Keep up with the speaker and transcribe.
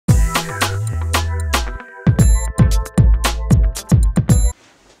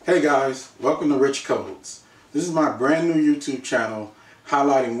Hey guys, welcome to Rich Codes. This is my brand new YouTube channel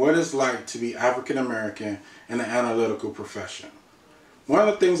highlighting what it's like to be African American in the analytical profession. One of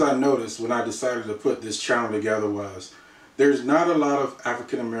the things I noticed when I decided to put this channel together was there's not a lot of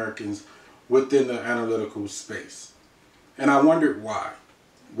African Americans within the analytical space. And I wondered why.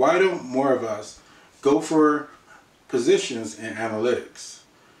 Why don't more of us go for positions in analytics?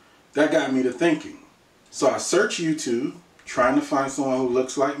 That got me to thinking. So I searched YouTube, trying to find someone who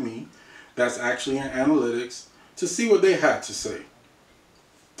looks like me that's actually in analytics to see what they had to say.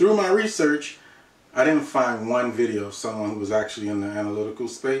 Through my research, I didn't find one video of someone who was actually in the analytical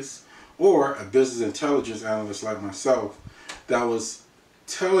space or a business intelligence analyst like myself that was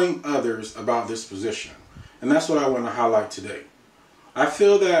telling others about this position. And that's what I want to highlight today. I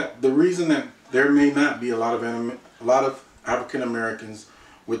feel that the reason that there may not be a lot of African Americans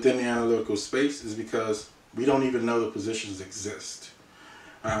within the analytical space is because we don't even know the positions exist.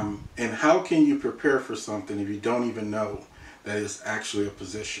 And how can you prepare for something if you don't even know that it's actually a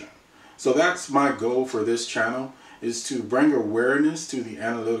position? So that's my goal for this channel, is to bring awareness to the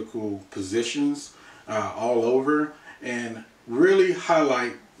analytical positions all over and really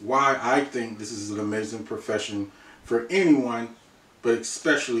highlight why I think this is an amazing profession for anyone, but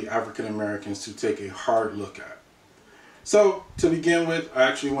especially African Americans, to take a hard look at. So to begin with, I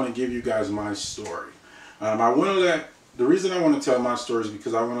actually want to give you guys my story. The reason I want to tell my story is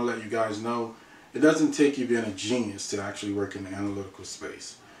because I want to let you guys know it doesn't take you being a genius to actually work in the analytical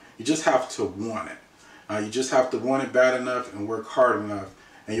space. You just have to want it. You just have to want it bad enough and work hard enough,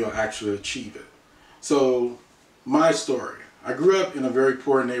 and you'll actually achieve it. So my story. I grew up in a very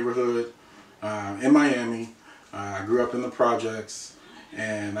poor neighborhood in Miami. I grew up in the projects,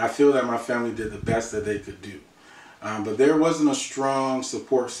 and I feel that my family did the best that they could do. But there wasn't a strong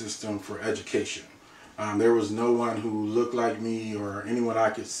support system for education. There was no one who looked like me or anyone I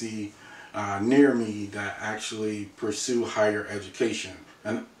could see near me that actually pursued higher education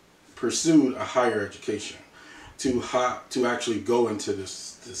and pursued a higher education to actually go into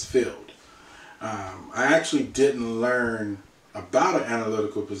this field. I actually didn't learn about an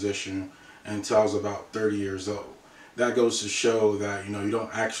analytical position until I was about 30 years old. That goes to show that you don't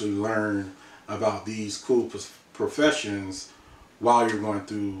actually learn about these cool professions while you're going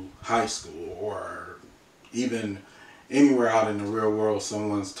through high school, or even anywhere out in the real world.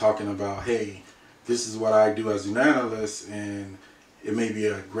 Someone's talking about, hey, this is what I do as an analyst, and it may be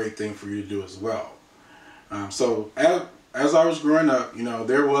a great thing for you to do as well. So as I was growing up,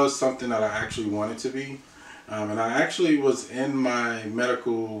 there was something that I actually wanted to be. And I actually was in my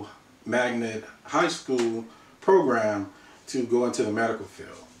medical magnet high school program to go into the medical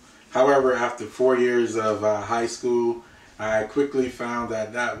field. However, after 4 years of high school, I quickly found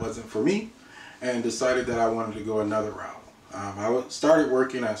that that wasn't for me and decided that I wanted to go another route. I started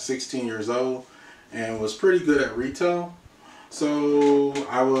working at 16 years old and was pretty good at retail. So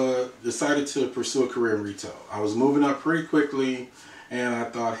I decided to pursue a career in retail. I was moving up pretty quickly, and I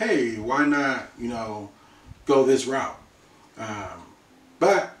thought, hey, why not, go this route?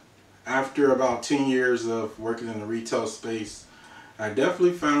 But after about 10 years of working in the retail space, I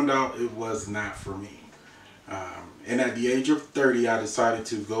definitely found out it was not for me. And at the age of 30, I decided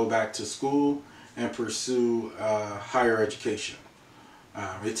to go back to school and pursue higher education.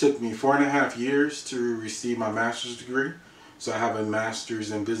 It took me 4.5 years to receive my master's degree. So I have a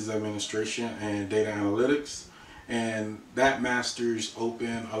master's in business administration and data analytics. And that master's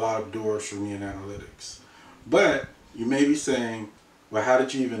opened a lot of doors for me in analytics. But you may be saying, well, how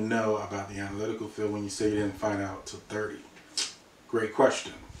did you even know about the analytical field when you say you didn't find out till 30? Great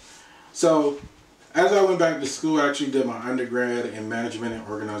question. So as I went back to school, I actually did my undergrad in management and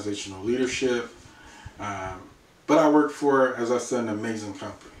organizational leadership. But I worked for, as I said, an amazing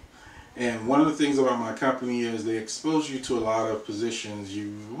company. And one of the things about my company is they expose you to a lot of positions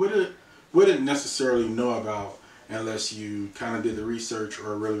you wouldn't necessarily know about unless you kind of did the research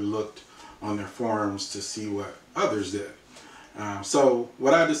or really looked on their forums to see what others did. So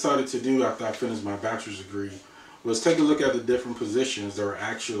what I decided to do after I finished my bachelor's degree was take a look at the different positions that were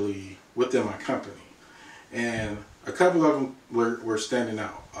actually within my company. And a couple of them were standing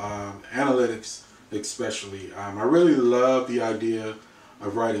out. Analytics especially. I really love the idea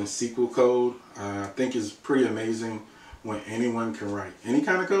of writing SQL code. I think it's pretty amazing when anyone can write any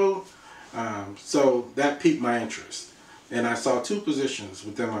kind of code. So that piqued my interest. And I saw two positions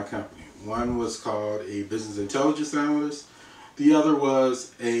within my company. One was called a business intelligence analyst. The other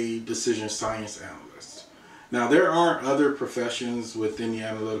was a decision science analyst. Now there are other professions within the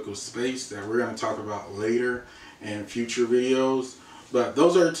analytical space that we're going to talk about later in future videos. But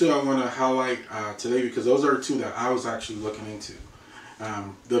those are two I want to highlight today because those are two that I was actually looking into.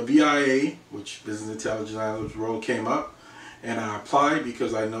 The BIA, which Business Intelligence Analyst role, came up, and I applied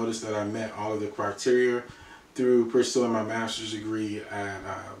because I noticed that I met all of the criteria through pursuing my master's degree at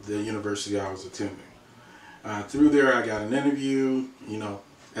the university I was attending. Through there, I got an interview. You know,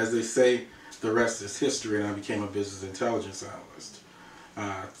 as they say, the rest is history, and I became a business intelligence analyst.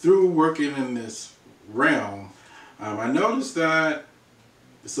 Through working in this realm, I noticed that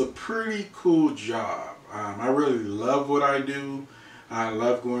it's a pretty cool job. I really love what I do. I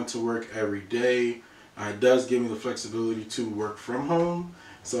love going to work every day. It does give me the flexibility to work from home.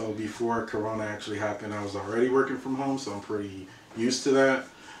 So before Corona actually happened, I was already working from home, so I'm pretty used to that.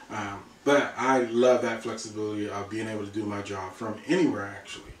 But I love that flexibility of being able to do my job from anywhere,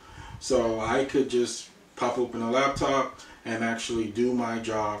 actually. So I could just pop open a laptop and actually do my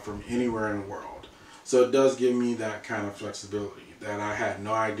job from anywhere in the world. So it does give me that kind of flexibility that I had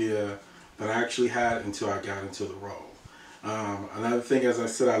no idea that I actually had until I got into the role. Another thing, as I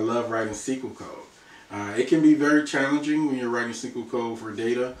said, I love writing SQL code. It can be very challenging when you're writing SQL code for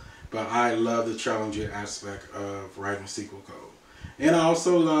data, but I love the challenging aspect of writing SQL code. And I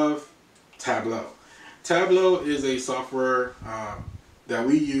also love Tableau. Tableau is a software that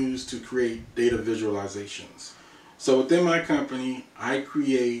we use to create data visualizations. So within my company, I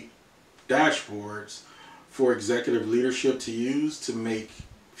create dashboards for executive leadership to use to make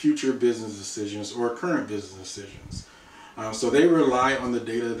future business decisions or current business decisions. So they rely on the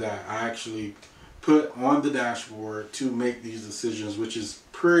data that I actually put on the dashboard to make these decisions, which is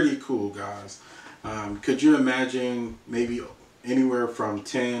pretty cool, guys. Could you imagine maybe anywhere from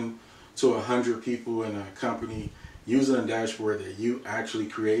 10 to 100 people in a company using a dashboard that you actually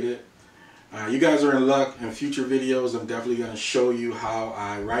created? You guys are in luck. In future videos, I'm definitely going to show you how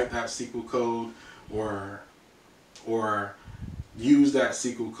I write that SQL code or use that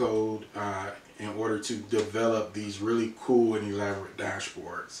SQL code in order to develop these really cool and elaborate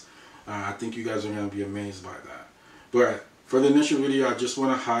dashboards. I think you guys are going to be amazed by that. But for the initial video, I just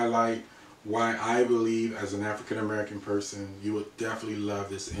want to highlight why I believe, as an African American person, you would definitely love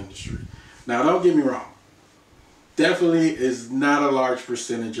this industry. Now, don't get me wrong. Definitely is not a large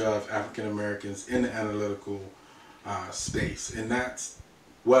percentage of African Americans in the analytical space, and that's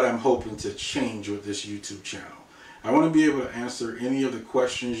what I'm hoping to change with this YouTube channel. I want to be able to answer any of the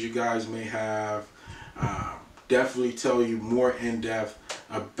questions you guys may have, definitely tell you more in depth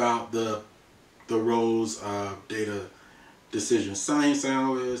about the roles of data decision science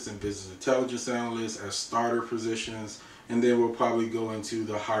analysts and business intelligence analysts as starter positions, and then we'll probably go into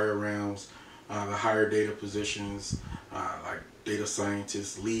the higher realms, the higher data positions like data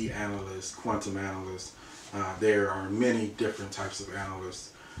scientists, lead analysts, quantum analysts. There are many different types of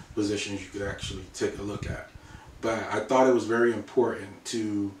analyst positions you could actually take a look at. But I thought it was very important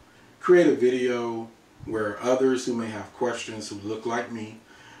to create a video where others who may have questions, who look like me,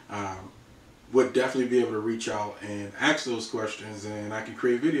 would definitely be able to reach out and ask those questions, and I can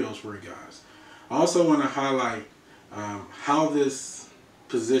create videos for you guys. I also want to highlight how this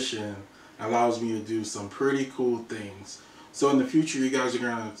position allows me to do some pretty cool things. So in the future, you guys are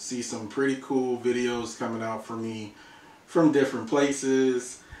going to see some pretty cool videos coming out for me from different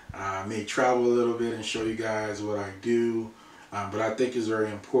places. I may travel a little bit and show you guys what I do, but I think it's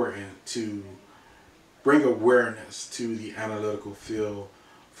very important to bring awareness to the analytical field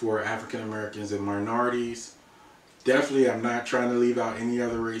for African Americans and minorities. Definitely, I'm not trying to leave out any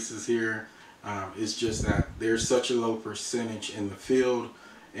other races here. It's just that there's such a low percentage in the field,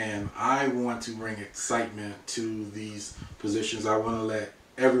 and I want to bring excitement to these positions. I want to let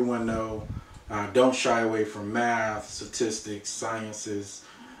everyone know, don't shy away from math, statistics, sciences.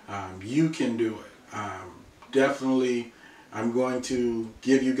 You can do it. Definitely, I'm going to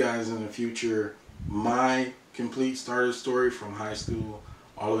give you guys in the future my complete starter story from high school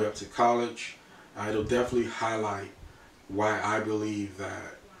all the way up to college. It'll definitely highlight why I believe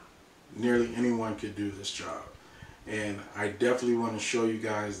that nearly anyone could do this job. And I definitely want to show you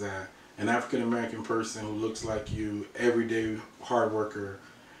guys that an African American person who looks like you, everyday hard worker,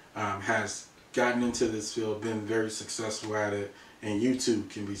 has gotten into this field, been very successful at it, and you too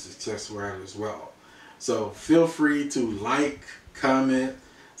can be successful at it as well. So feel free to like, comment,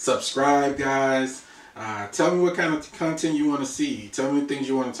 subscribe, guys. Tell me what kind of content you want to see. Tell me things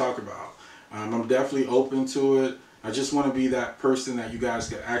you want to talk about. I'm definitely open to it. I just want to be that person that you guys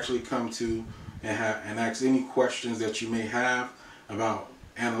can actually come to and ask any questions that you may have about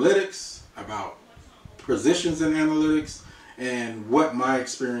analytics, about positions in analytics, and what my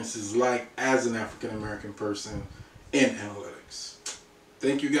experience is like as an African American person in analytics.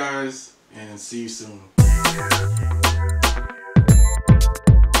 Thank you guys, and see you soon.